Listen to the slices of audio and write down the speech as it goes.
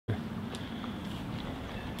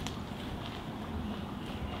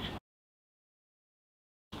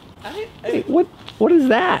Hey, what is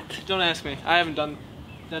that? Don't ask me. I haven't done.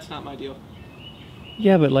 That's not my deal.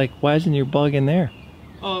 Yeah, but like, why isn't your bug in there?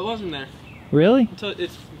 Oh, it wasn't there. Really? So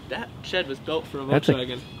that shed was built for a That's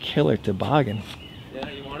Volkswagen. a killer toboggan. Yeah,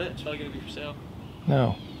 you want it? It's probably gonna be for sale.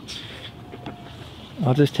 No.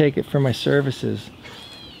 I'll just take it for my services.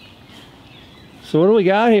 So what do we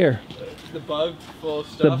got here? The Bug full of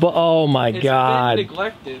stuff. Oh my God. It's been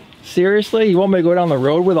neglected. Seriously? You want me to go down the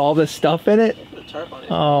road with all this stuff in it? Put a tarp on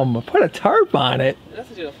it. Put a tarp on it.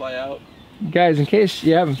 Nothing's gonna fly out. Guys, in case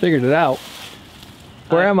you haven't figured it out,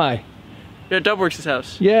 where am I? You're at DubWerks'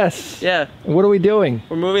 house. Yes. Yeah. And what are we doing?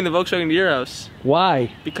 We're moving the Volkswagen to your house.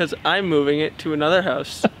 Why? Because I'm moving it to another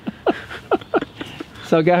house.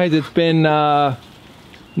 So guys, it's been not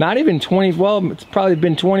even 20, well, it's probably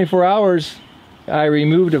been 24 hours. I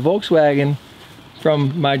removed a Volkswagen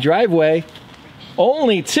from my driveway.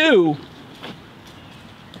 Only 2.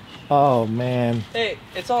 Oh man. Hey,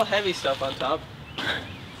 it's all heavy stuff on top.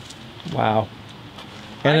 Wow.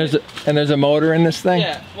 And there's a motor in this thing?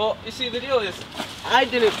 Yeah. Well, you see, the deal is, I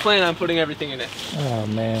didn't plan on putting everything in it. Oh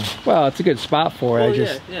man. Well, it's a good spot for it.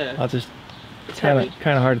 It's kind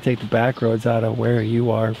of hard to take the back roads out of where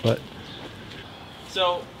you are, but.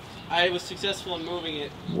 So, I was successful in moving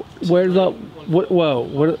it. Where's the what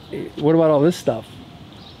about all this stuff?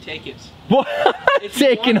 Take it. What?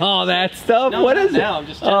 Taking all that stuff? No, what is now. it? I'm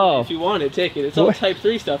just telling you, if you want it, take it. It's all Type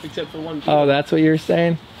 3 stuff except for one piece. Oh, that's what you're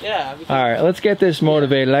saying? Yeah. All right, let's get this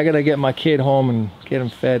motivated. I gotta get my kid home and get him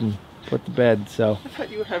fed and put to bed. So. I thought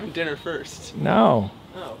you were having dinner first. No.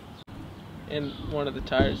 Oh. And one of the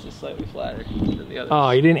tires is slightly flatter than the other. Oh,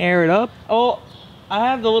 you didn't air it up? Oh, I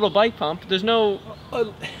have the little bike pump. There's no.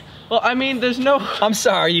 Well, I mean, there's no. I'm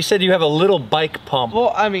sorry. You said you have a little bike pump.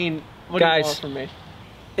 Well, I mean, what do you Guys, want from me?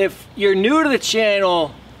 If you're new to the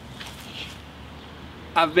channel,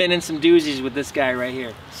 I've been in some doozies with this guy right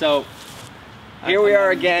here. So here we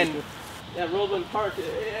are again. Yeah, Roland Park.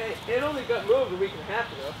 It only got moved a week and a half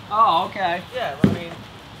ago. Oh, okay. Yeah, I mean,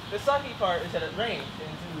 the sucky part is that it rained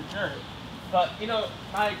and it's in the dirt. But you know,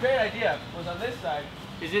 my great idea was on this side.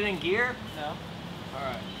 Is it in gear? No. All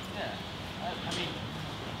right. Yeah. I mean.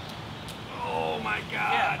 Oh my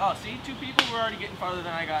God. Yeah. Oh, see, 2 people were already getting farther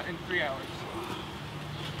than I got in 3 hours.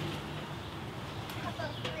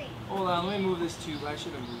 Hold on, let me move this tube. I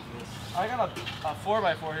should have moved this. I got a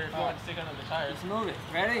 4x4 here if you want to stick under the tires. Let's move it.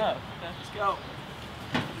 Ready? Oh, okay. Let's go.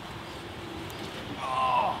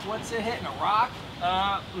 Oh, what's it hitting? A rock?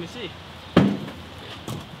 Let me see.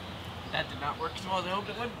 That did not work as well as I hoped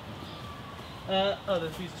it would. Oh,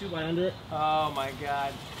 there's these 2x under it. Oh my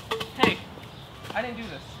God. Hey, I didn't do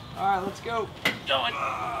this. All right, let's go. Going.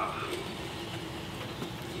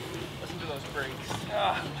 Listen to those brakes.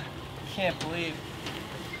 Can't believe.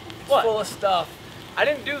 What? Full of stuff. I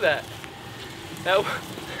didn't do that. That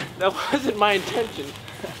wasn't my intention.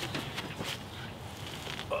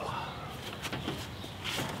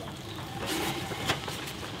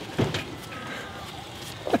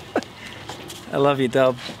 I love you,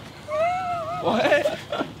 Dub. What?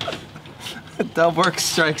 DubWerks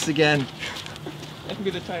strikes again. That can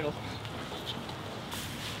be the title.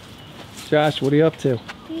 Josh, what are you up to?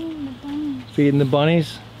 Feeding the bunnies. Feeding the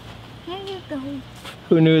bunnies? There you go.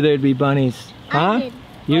 Who knew there'd be bunnies? Huh? I did.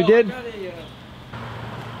 You did?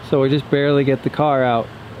 So we just barely get the car out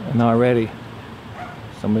and already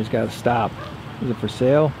somebody's got to stop. Is it for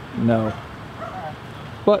sale? No.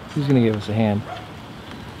 But he's gonna give us a hand.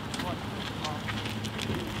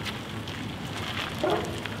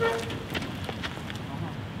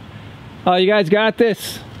 Oh, you guys got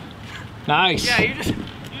this? Nice. Yeah, you just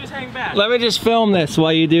hang back. Let me just film this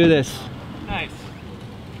while you do this. Nice.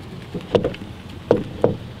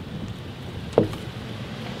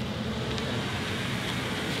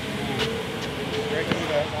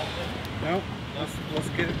 Nope. Let's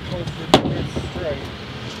get it closer to this straight.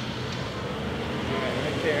 Alright,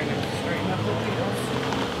 right there, and then straighten up the wheels.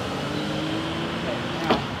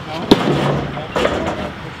 Now, push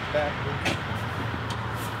it backwards.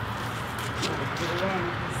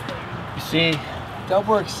 You see,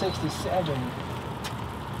 DubWerks 67.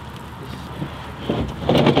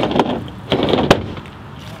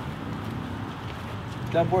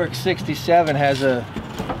 DubWerks 67 has a.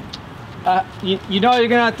 You know you're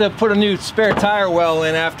gonna have to put a new spare tire well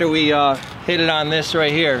in after we hit it on this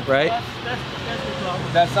right here, right? That's the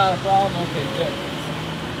problem. That's not a problem? Okay, good.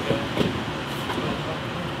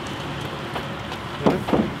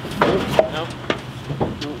 Nope.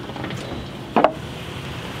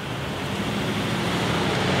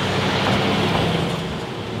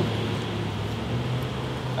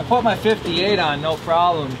 I put my 58 on, no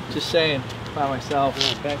problem. Just saying, by myself.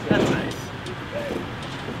 That's nice.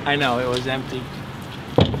 I know, it was empty.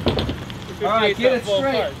 Alright, get it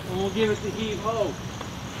straight, and we'll give it the heave-ho.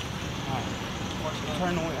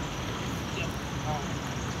 Turn the wheel.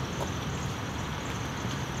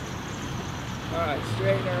 Alright,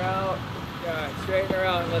 straighten her out. Alright, straighten her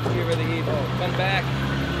out and let's give her the heave-ho. Come back.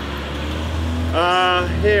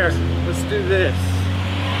 Here, let's do this.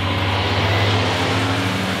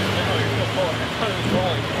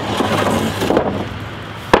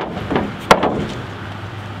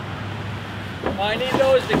 I need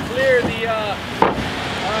those to clear the,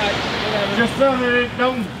 alright, whatever. Just so that it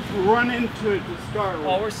don't run into it to start with.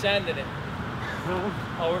 Oh, we're sending it. Huh?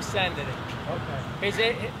 Oh, we're sending it. Okay.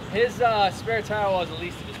 His spare tire was the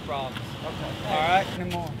least of his problems. Okay. Alright.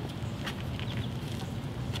 Anymore.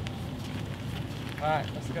 Alright,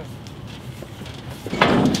 let's go.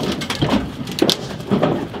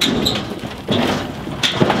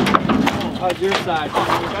 How's your side?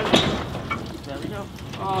 There we go.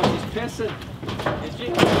 Oh, she's pissing. Is she?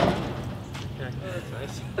 Okay. Oh, that's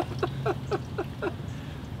nice.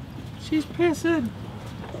 She's pissing.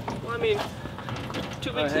 Well, I mean,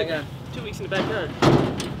 2 weeks. Hang on. 2 weeks in the backyard.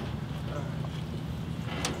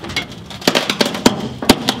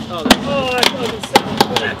 Oh, that doesn't sound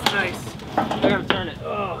good. That's nice. I gotta turn it.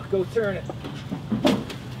 Oh, go turn it.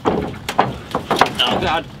 Oh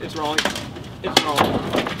God, it's rolling. It's rolling.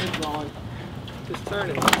 It's rolling. Just turn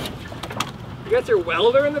it. You got your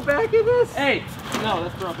welder in the back of this? Hey! No,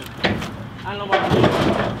 that's broken. I don't know what I'm doing.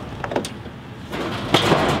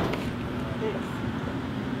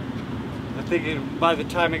 I think by the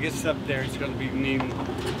time it gets up there, it's going to be needing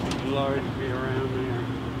the lorry to be around there.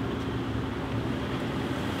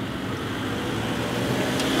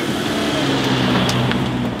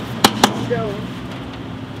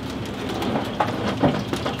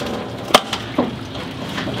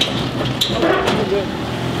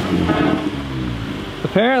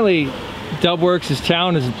 Apparently, DubWerks'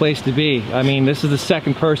 town is the place to be. I mean, this is the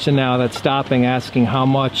second person now that's stopping asking how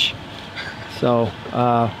much. So,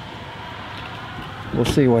 we'll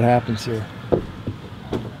see what happens here.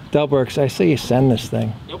 DubWerks, I say you send this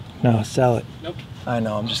thing. Nope. No, sell it. Nope. I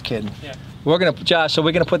know, I'm just kidding. Yeah. We're gonna, Josh, are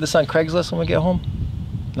we gonna put this on Craigslist when we get home?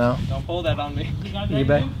 No? Don't pull that on me. You got the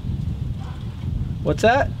eBay? engine? What's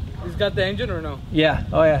that? He's got the engine or no? Yeah,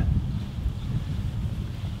 oh yeah.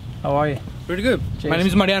 How are you? Pretty good. Jason. My name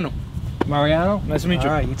is Mariano. Mariano? Nice to meet you.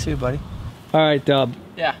 All right, you too, buddy. All right, Dub.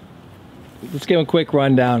 Yeah. Let's give him a quick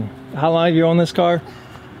rundown. How long have you owned this car?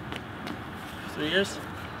 3 years?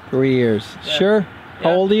 3 years. Yeah. Sure? How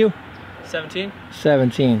Yeah. old are you? 17?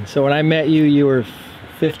 17. So when I met you, you were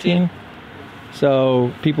 15?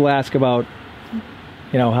 So people ask about,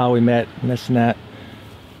 you know, how we met and this and that.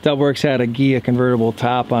 DubWerks had a Ghia convertible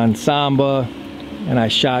top on Samba, and I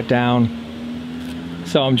shot down.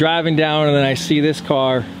 So I'm driving down and then I see this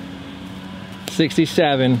car,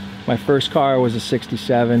 67. My first car was a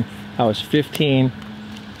 67. I was 15,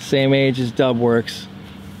 same age as DubWerks.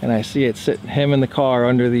 And I see it sitting, him in the car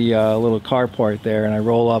under the little carport there, and I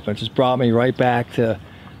roll up and it just brought me right back to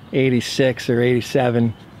 86 or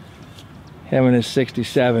 87, him and his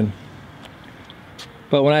 67.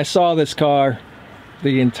 But when I saw this car,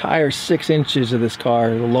 the entire 6 inches of this car,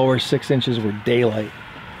 the lower 6 inches were daylight.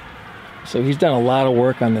 So he's done a lot of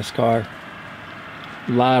work on this car.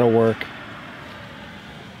 A lot of work.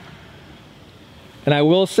 And I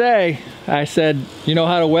will say, I said, you know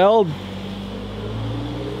how to weld?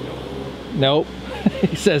 Nope.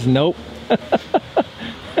 He says nope.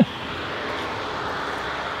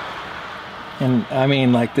 And I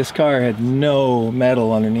mean, like, this car had no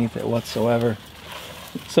metal underneath it whatsoever.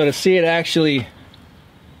 So to see it actually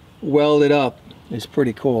welded up is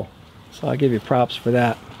pretty cool. So I'll give you props for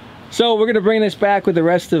that. So we're gonna bring this back with the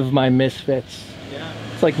rest of my misfits. Yeah.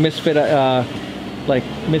 It's like Misfit Island.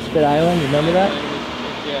 Remember that?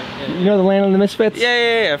 Yeah. You know the Land of the Misfits?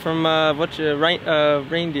 Yeah. From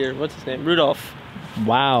reindeer. What's his name? Rudolph.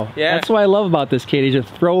 Wow. Yeah. That's what I love about this kid. He's a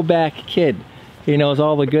throwback kid. He knows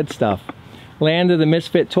all the good stuff. Land of the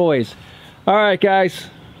Misfit Toys. All right, guys.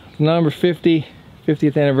 Number 50,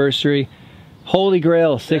 50th anniversary. Holy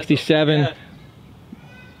Grail, 67. Yeah.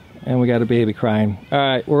 And we got a baby crying. All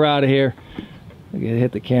right, we're out of here. I gotta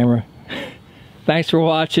hit the camera. Thanks for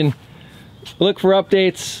watching. Look for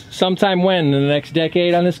updates sometime when? In the next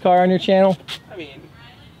decade on this car on your channel? I mean,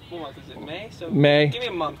 what month is it? May? So May. Give me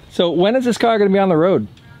a month. So when is this car gonna be on the road?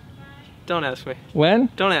 Don't ask me. When?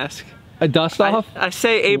 Don't ask. A dust off? I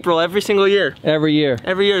say April every single year. Every year.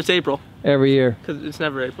 Every year it's April. Every year. Because it's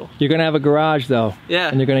never April. You're gonna have a garage though. Yeah.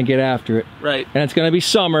 And you're gonna get after it. Right. And it's gonna be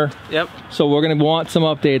summer. Yep. So we're gonna want some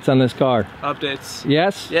updates on this car. Updates.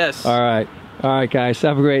 Yes? Yes. All right. All right, guys.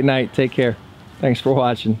 Have a great night. Take care. Thanks for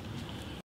watching.